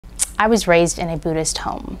I was raised in a Buddhist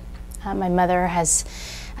home. My mother has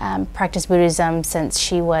practiced Buddhism since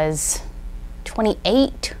she was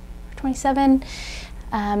 28, 27.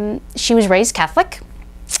 She was raised Catholic,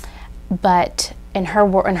 but in her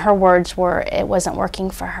words were, it wasn't working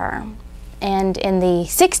for her. And in the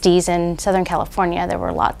 60s in Southern California, there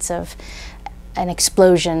were lots of, an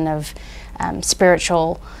explosion of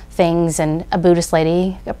spiritual things, and a Buddhist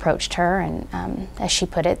lady approached her, and as she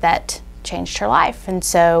put it, that changed her life. And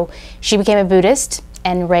so she became a Buddhist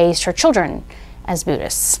and raised her children as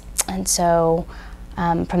Buddhists. And so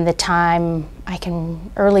from the time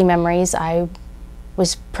early memories, I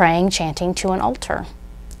was praying, chanting to an altar.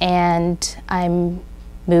 And I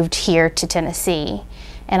moved here to Tennessee,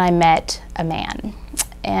 and I met a man,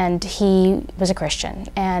 and he was a Christian,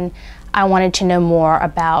 and I wanted to know more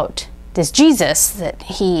about this Jesus that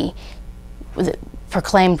he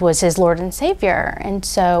proclaimed was his Lord and Savior. And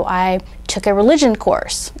so I took a religion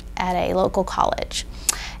course at a local college,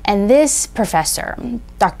 and this professor,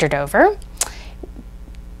 Dr. Dover,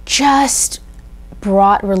 just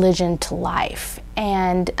brought religion to life,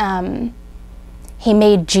 and he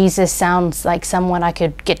made Jesus sound like someone I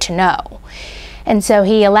could get to know. And so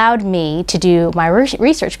he allowed me to do my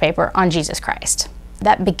research paper on Jesus Christ.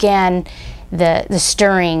 That began the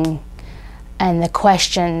stirring and the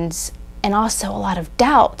questions, and also a lot of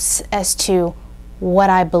doubts as to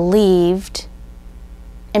what I believed.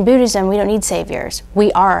 In Buddhism, we don't need saviors.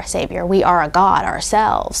 We are a savior. We are a God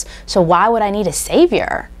ourselves. So why would I need a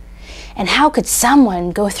savior? And how could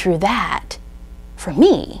someone go through that for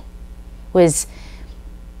me? Was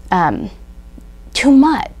too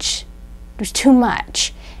much. It was too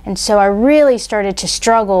much. And so I really started to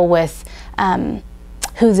struggle with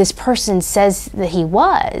who this person says that he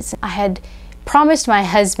was. I had promised my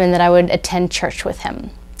husband that I would attend church with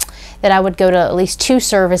him, that I would go to at least 2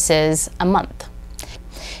 services a month.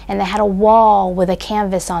 And they had a wall with a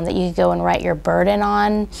canvas on that you could go and write your burden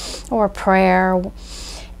on, or a prayer.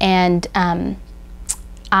 And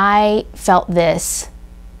I felt this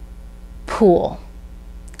pool,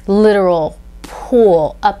 literal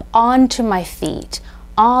pool, up onto my feet,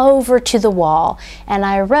 all over to the wall. And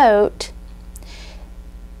I wrote,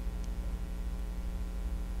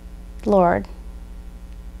 Lord,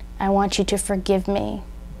 I want you to forgive me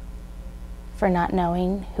for not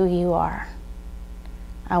knowing who you are.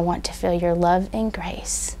 I want to feel your love and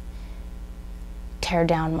grace tear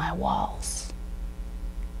down my walls.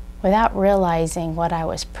 Without realizing what I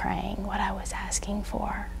was praying, what I was asking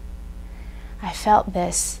for, I felt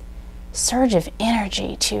this surge of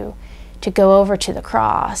energy to go over to the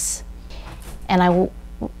cross. And I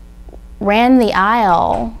ran the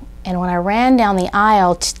aisle, and when I ran down the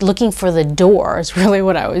aisle looking for the door is really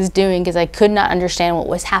what I was doing, because I could not understand what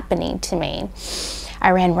was happening to me.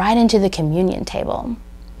 I ran right into the communion table.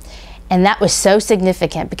 And that was so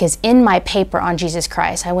significant because in my paper on Jesus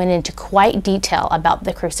Christ, I went into quite detail about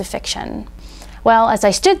the crucifixion. Well, as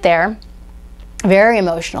I stood there, very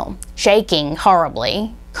emotional, shaking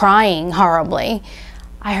horribly, crying horribly,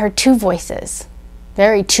 I heard 2 voices,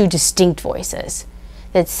 two distinct voices,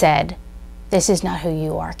 that said, "This is not who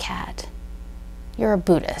you are, Kat. You're a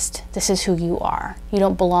Buddhist. This is who you are. You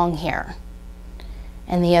don't belong here."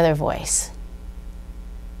 And the other voice,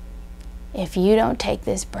 "If you don't take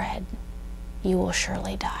this bread, you will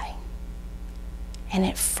surely die." And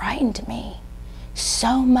it frightened me,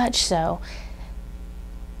 so much so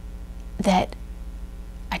that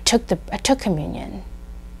I took communion.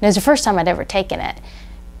 It was the first time I'd ever taken it.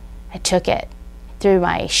 I took it through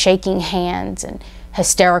my shaking hands and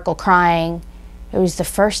hysterical crying. It was the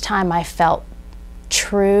first time I felt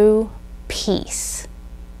true peace.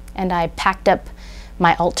 And I packed up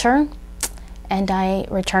my altar and I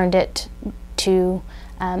returned it to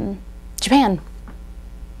Japan.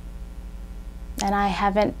 And I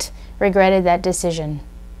haven't regretted that decision,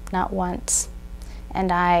 not once.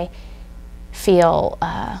 And I feel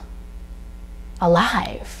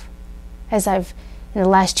alive as I've, in the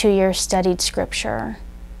last 2 years, studied scripture,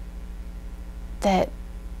 that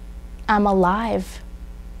I'm alive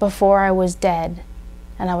before I was dead,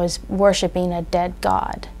 and I was worshiping a dead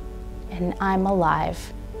God. And I'm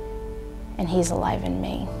alive, and He's alive in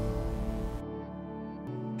me.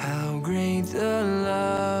 How great the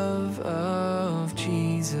love of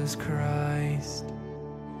Jesus Christ.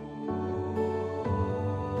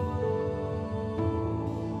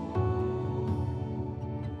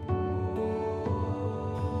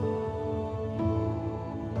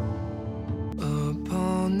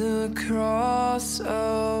 Upon the cross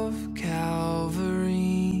of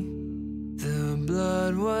Calvary, the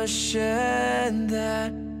blood was shed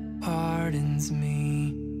that pardons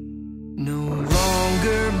me. No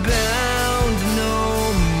longer